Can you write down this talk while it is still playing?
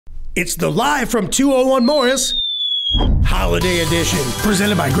It's the Live from 201 Morris Holiday Edition,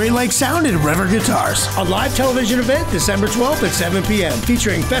 presented by Great Lakes Sound and River Guitars. A live television event December 12th at 7 p.m.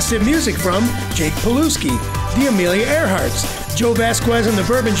 featuring festive music from Jake Paluski, the Amelia Earharts, Joe Vasquez and the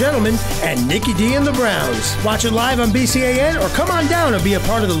Bourbon Gentlemen, and Nikki D and the Browns. Watch it live on BCAN or come on down and be a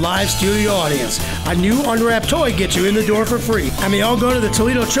part of the live studio audience. A new unwrapped toy gets you in the door for free. And they all go to the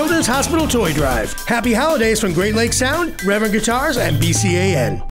Toledo Children's Hospital Toy Drive. Happy holidays from Great Lakes Sound, Reverend Guitars, and BCAN.